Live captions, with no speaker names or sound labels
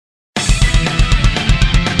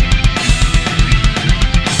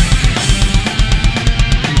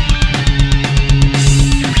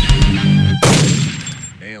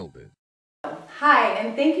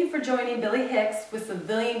joining Billie Hicks with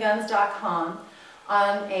CivilianGuns.com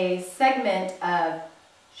on a segment of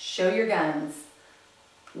Show Your Guns.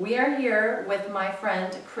 We are here with my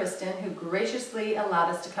friend Kristen, who graciously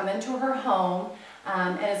allowed us to come into her home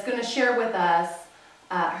and is going to share with us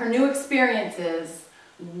her new experiences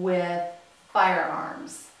with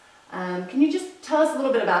firearms. Can you just tell us a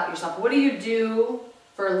little bit about yourself? What do you do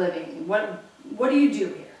for a living? What do you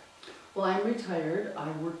do here? Well, I'm retired.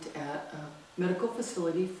 I worked at a medical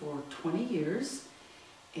facility for 20 years,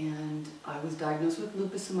 and I was diagnosed with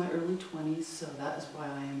lupus in my early 20s, so that is why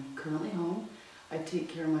I am currently home. I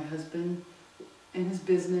take care of my husband and his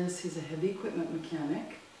business. He's a heavy equipment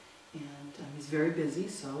mechanic, and he's very busy,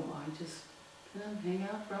 so I just kind of hang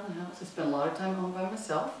out around the house. I spend a lot of time home by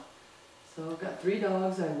myself. So I've got 3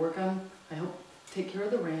 dogs. I help take care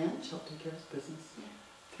of the ranch, help take care of his business.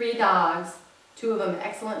 3 dogs, 2 of them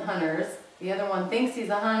excellent hunters. The other one thinks he's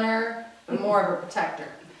a hunter, but more of a protector.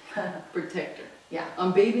 Protector. Yeah.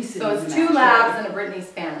 I'm babysitting. So it's 2 labs and a Brittany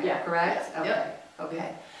Spaniel, yeah, correct? Yes. Okay. Yep.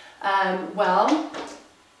 Okay. Well,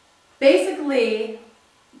 basically,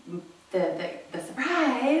 the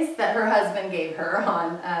surprise that her husband gave her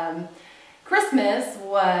on Christmas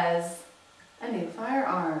was a new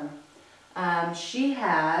firearm. She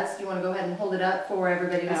has, do you want to go ahead and hold it up for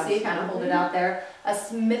everybody to see? Kind of hold it out there. A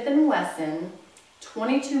Smith & Wesson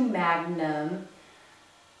 22 Magnum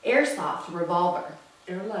airsoft revolver.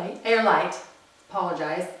 Airlight.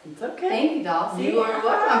 Apologize. It's okay. Thank you, doll. You are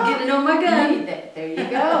welcome. I'm getting on my gun. There you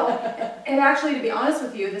go. And actually, to be honest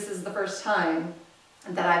with you, this is the first time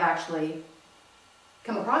that I've actually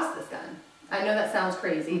come across this gun. I know that sounds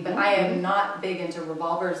crazy, but I am not big into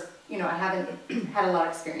revolvers. You know, I haven't had a lot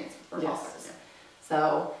of experience with revolvers. Yes.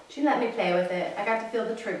 So she let me play with it. I got to feel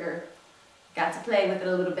the trigger. Got to play with it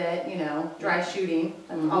a little bit, you know, dry shooting.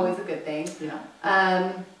 That's always a good thing. Yeah.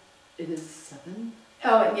 It is 7.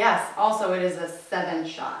 Oh, and yes, also it is a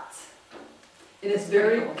 7-shot. It is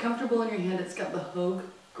very comfortable in your hand. It's got the Hogue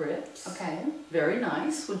grips. Okay. Very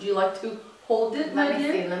nice. Would you like to hold it, my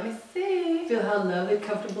dear? Let me see. Feel how lovely,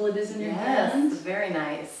 comfortable it is in your hand? Yes, very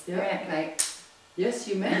nice. Yep. Very nice. Yes,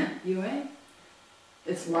 you may. You may.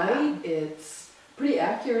 It's light. It's pretty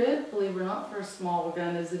accurate, believe it or not, for a small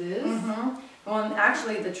gun as it is. Well, and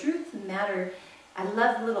actually, the truth of the matter, I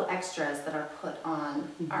love the little extras that are put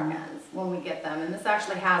on our guns when we get them. And this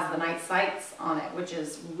actually has the night sights on it, which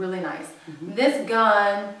is really nice. This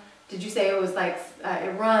gun, did you say it was like,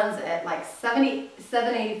 it runs at like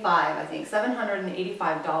 $785, I think,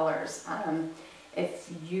 $785.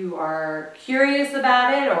 If you are curious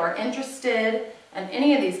about it or interested in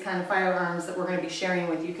any of these kind of firearms that we're going to be sharing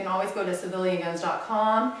with you, you can always go to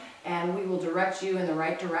CivilianGuns.com and we will direct you in the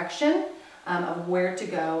right direction of where to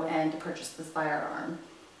go and to purchase this firearm.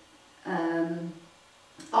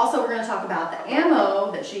 Also, we're going to talk about the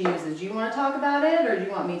ammo that she uses. Do you want to talk about it, or do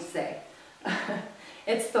you want me to say?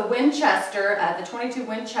 It's the Winchester, the 22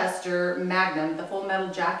 Winchester Magnum, the full metal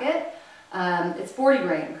jacket. It's 40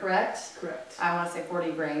 grain, correct? Correct. I want to say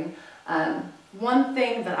 40 grain. One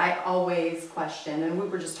thing that I always question, and we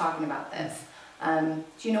were just talking about this,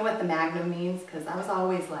 do you know what the Magnum means? Because I was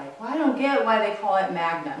always like, well, I don't get why they call it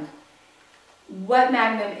Magnum. What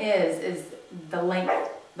Magnum is the length.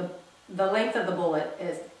 The length of the bullet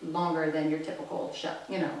is longer than your typical shell,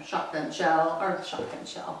 you know, shotgun shell.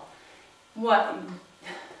 What?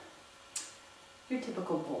 Your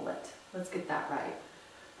typical bullet. Let's get that right.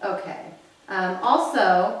 Okay.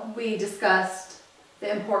 Also, we discussed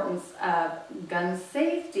the importance of gun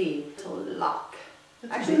safety to lock.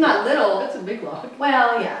 Actually, it's not little. That's a big lock.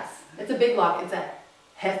 Well, yes. It's a big lock. It's a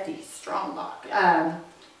hefty, strong lock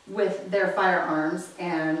with their firearms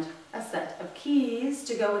and a set of keys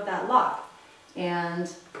to go with that lock.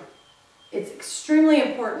 And it's extremely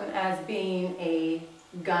important as being a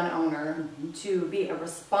gun owner to be a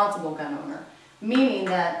responsible gun owner, meaning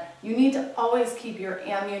that you need to always keep your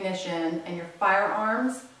ammunition and your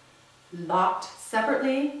firearms locked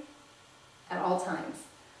separately at all times.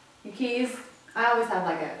 Your keys, I always have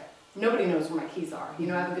like nobody knows where my keys are. You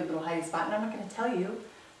know, I have a good little hiding spot, and I'm not going to tell you.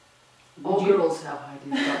 All girls have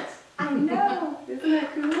hiding spots. I know. Isn't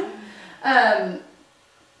that cool?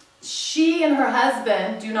 She and her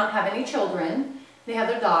husband do not have any children. They have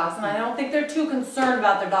their dogs, and I don't think they're too concerned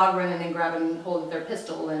about their dog running and grabbing and holding their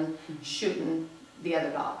pistol and shooting the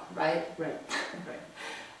other dog, right? Right.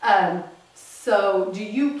 So do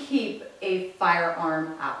you keep a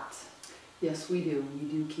firearm out? Yes, we do. We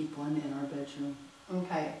do keep one in our bedroom.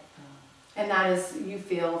 Okay. And that is, you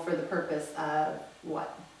feel, for the purpose of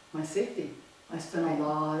what? My safety. I spend a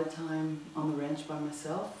lot of time on the ranch by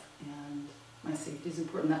myself, and my safety is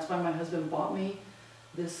important. That's why my husband bought me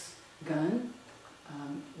this gun.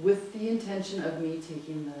 with the intention of me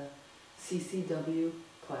taking the CCW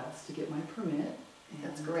class to get my permit. And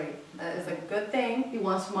That's great. That is a good thing. he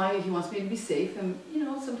wants me to be safe, and you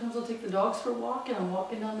know, sometimes I'll take the dogs for a walk, and I'm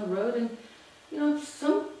walking down the road, and you know,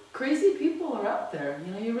 some crazy people are out there.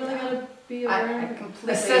 You know, you really gotta be aware. I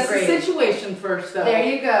completely assess agree. the situation first, though. There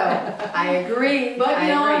you go. I agree. But you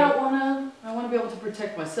know, agree. I don't want to. I want to be able to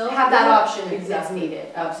protect myself. Have that option if Exactly. it's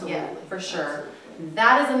needed. Absolutely. Yeah, for sure. Absolutely.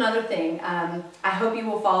 That is another thing. I hope you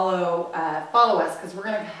will follow us, because we're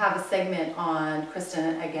going to have a segment on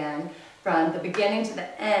Kristen again, from the beginning to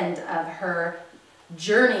the end of her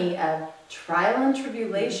journey of trial and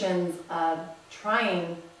tribulations of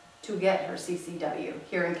trying to get her CCW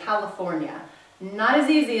here in California. Not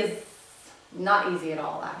easy at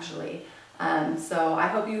all, actually. So I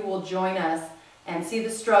hope you will join us and see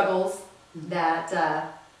the struggles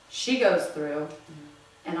that she goes through,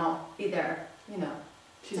 and I'll be there, you know,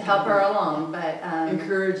 to help her along. But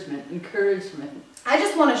encouragement. I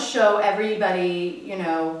just want to show everybody, you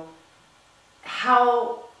know,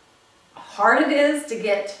 how hard it is to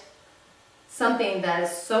get something that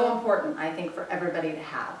is so important, I think, for everybody to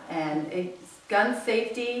have. And it's gun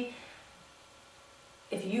safety.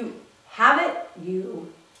 If you have it,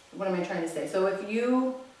 what am I trying to say? So if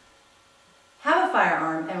you have a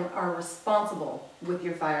firearm and are responsible with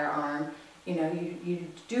your firearm, you know, you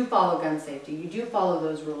do follow gun safety, you do follow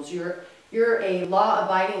those rules, you're a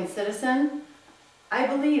law-abiding citizen, I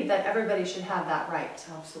believe that everybody should have that right.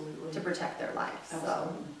 Absolutely. To protect their lives.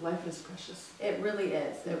 Absolutely. So life is precious. It really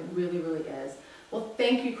is. It really, really is. Well,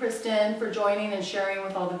 thank you, Kristen, for joining and sharing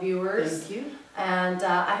with all the viewers. Thank you. And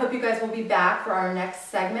I hope you guys will be back for our next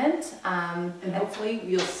segment. And hopefully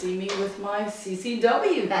you'll see me with my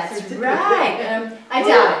CCW. That's right. I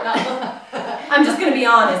doubt it. I'm just going to be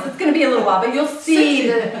honest. It's going to be a little while, but you'll see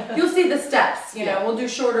the steps. You know, we'll do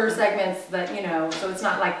shorter segments that, you know, so it's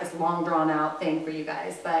not like this long drawn out thing for you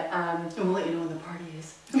guys. But and we'll let you know when the party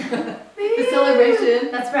is. The celebration.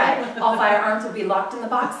 That's right. All firearms will be locked in the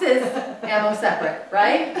boxes, ammo separate,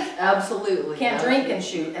 right? Absolutely. Can't drink and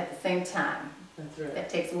shoot at the same time. That's right. That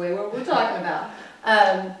takes away what we're talking about.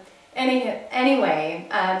 Anyway,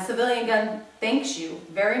 Civilian Gun thanks you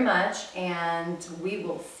very much, and we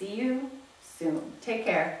will see you soon. Take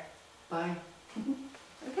care. Bye.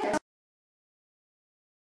 Okay.